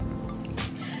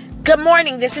Good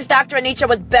morning. This is Dr. Anitra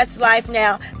with Best Life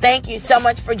Now. Thank you so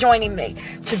much for joining me.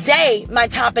 Today, my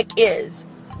topic is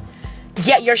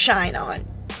get your shine on.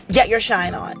 Get your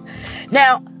shine on.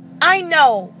 Now, I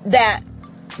know that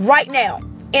right now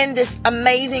in this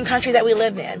amazing country that we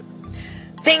live in,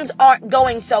 things aren't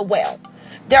going so well.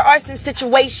 There are some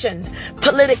situations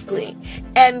politically,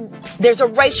 and there's a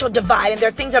racial divide, and there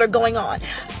are things that are going on.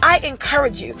 I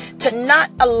encourage you to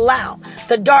not allow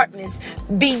the darkness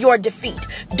be your defeat.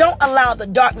 Don't allow the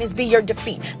darkness be your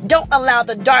defeat. Don't allow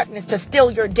the darkness to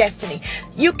steal your destiny.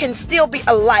 You can still be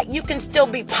a light. You can still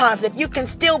be positive. You can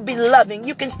still be loving.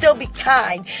 You can still be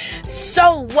kind.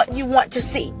 Sow what you want to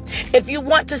see. If you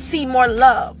want to see more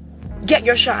love, get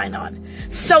your shine on.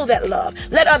 Sow that love.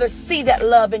 Let others see that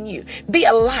love in you. Be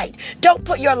a light. Don't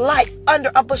put your light under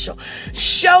a bushel.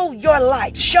 Show your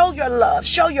light. Show your love.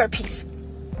 Show your peace.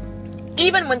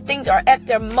 Even when things are at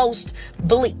their most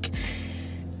bleak,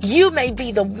 you may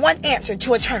be the one answer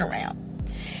to a turnaround.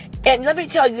 And let me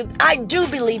tell you, I do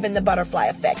believe in the butterfly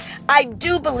effect. I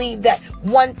do believe that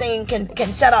one thing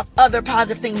can set off other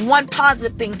positive things. One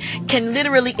positive thing can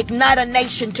literally ignite a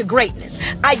nation to greatness.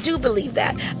 I do believe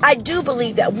that. I do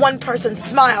believe that one person's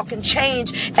smile can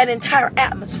change an entire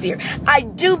atmosphere. I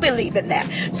do believe in that.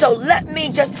 So let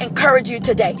me just encourage you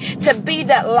today to be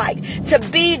that light, to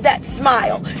be that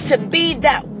smile, to be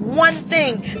that one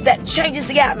thing that changes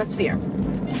the atmosphere.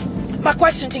 My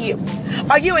question to you,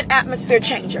 are you an atmosphere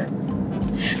changer?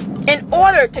 In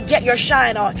order to get your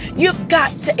shine on, you've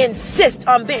got to insist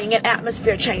on being an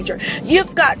atmosphere changer.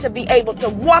 You've got to be able to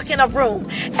walk in a room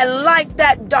and light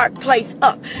that dark place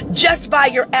up just by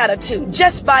your attitude,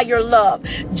 just by your love,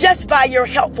 just by your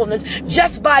helpfulness,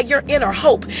 just by your inner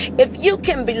hope. If you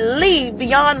can believe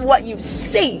beyond what you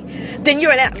see, then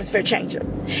you're an atmosphere changer.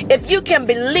 If you can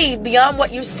believe beyond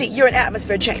what you see, you're an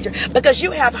atmosphere changer because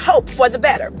you have hope for the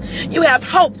better. You have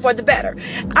hope for the better.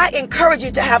 I encourage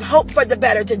you to have hope for the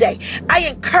better today. I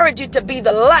encourage you to be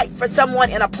the light for someone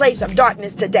in a place of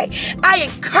darkness today. I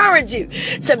encourage you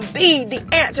to be the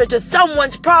answer to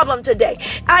someone's problem today.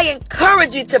 I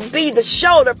encourage you to be the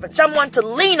shoulder for someone to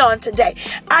lean on today.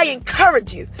 I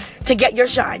encourage you to get your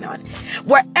shine on.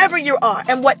 Wherever you are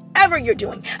and whatever you're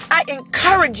doing, I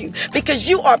encourage you because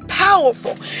you are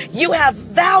powerful. You have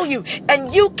value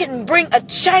and you can bring a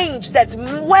change that's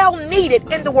well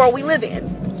needed in the world we live in.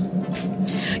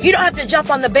 You don't have to jump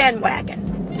on the bandwagon.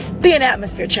 Be an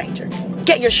atmosphere changer.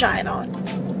 Get your shine on.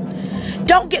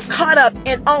 Don't get caught up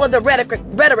in all of the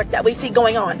rhetoric that we see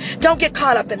going on. Don't get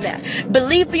caught up in that.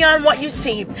 Believe beyond what you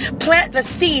see. Plant the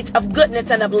seeds of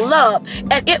goodness and of love,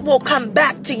 and it will come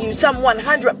back to you some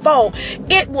 100-fold.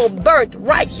 It will birth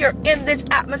right here in this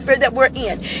atmosphere that we're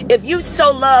in. If you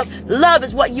sow love, love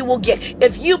is what you will get.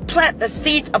 If you plant the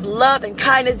seeds of love and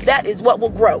kindness, that is what will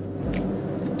grow.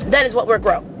 That is what will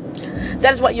grow.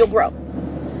 That is what you'll grow.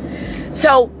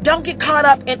 So don't get caught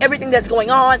up in everything that's going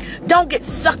on. Don't get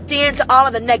sucked into all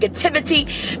of the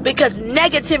negativity because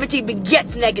negativity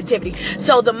begets negativity.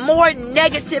 So the more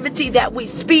negativity that we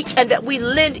speak and that we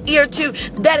lend ear to,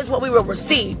 that is what we will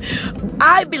receive.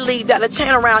 I believe that a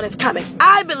turnaround is coming.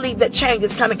 I believe that change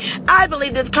is coming. I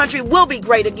believe this country will be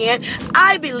great again.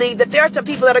 I believe that there are some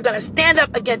people that are going to stand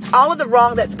up against all of the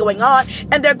wrong that's going on,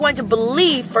 and they're going to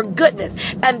believe for goodness.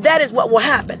 And that is what will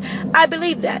happen. I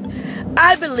believe that.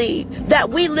 I believe that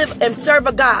we live and serve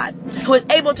a God who is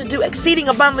able to do exceeding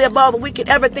abundantly above what we could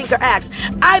ever think or ask.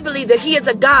 I believe that he is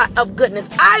a God of goodness.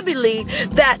 I believe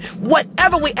that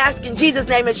whatever we ask in Jesus'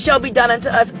 name, it shall be done unto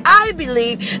us. I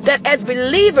believe that as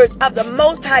believers of the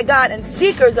Most High God and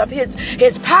seekers of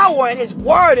his power and his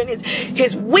word and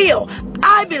his will,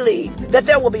 I believe that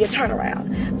there will be a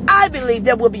turnaround. I believe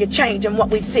there will be a change in what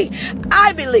we see.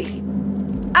 I believe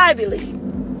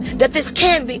that this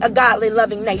can be a godly,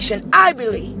 loving nation. I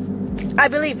believe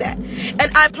that.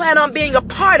 And I plan on being a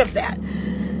part of that.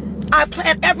 I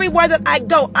plan everywhere that I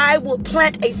go, I will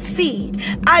plant a seed.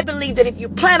 I believe that if you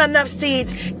plant enough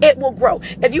seeds, it will grow.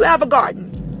 If you have a garden,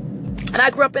 and I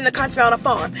grew up in the country on a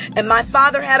farm, and my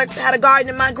father had a garden,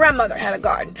 and my grandmother had a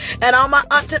garden, and all my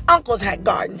aunts and uncles had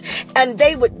gardens, and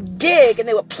they would dig, and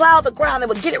they would plow the ground, they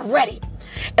would get it ready,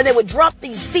 and they would drop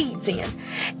these seeds in,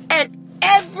 and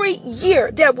every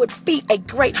year there would be a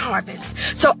great harvest.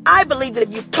 So I believe that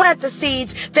if you plant the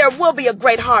seeds, there will be a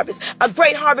great harvest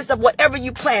of whatever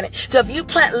you planted. So if you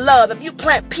plant love, if you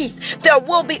plant peace, there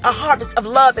will be a harvest of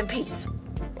love and peace.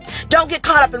 Don't get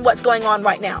caught up in what's going on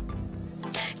right now.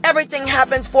 Everything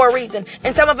happens for a reason,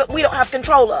 and some of it we don't have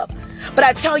control of. But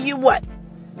I tell you what,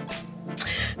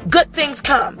 good things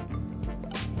come.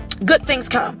 Good things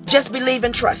come. Just believe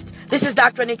and trust. This is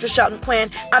Dr. Anitra Shelton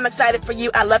Quinn. I'm excited for you.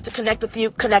 I love to connect with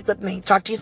you. Connect with me. Talk to you soon.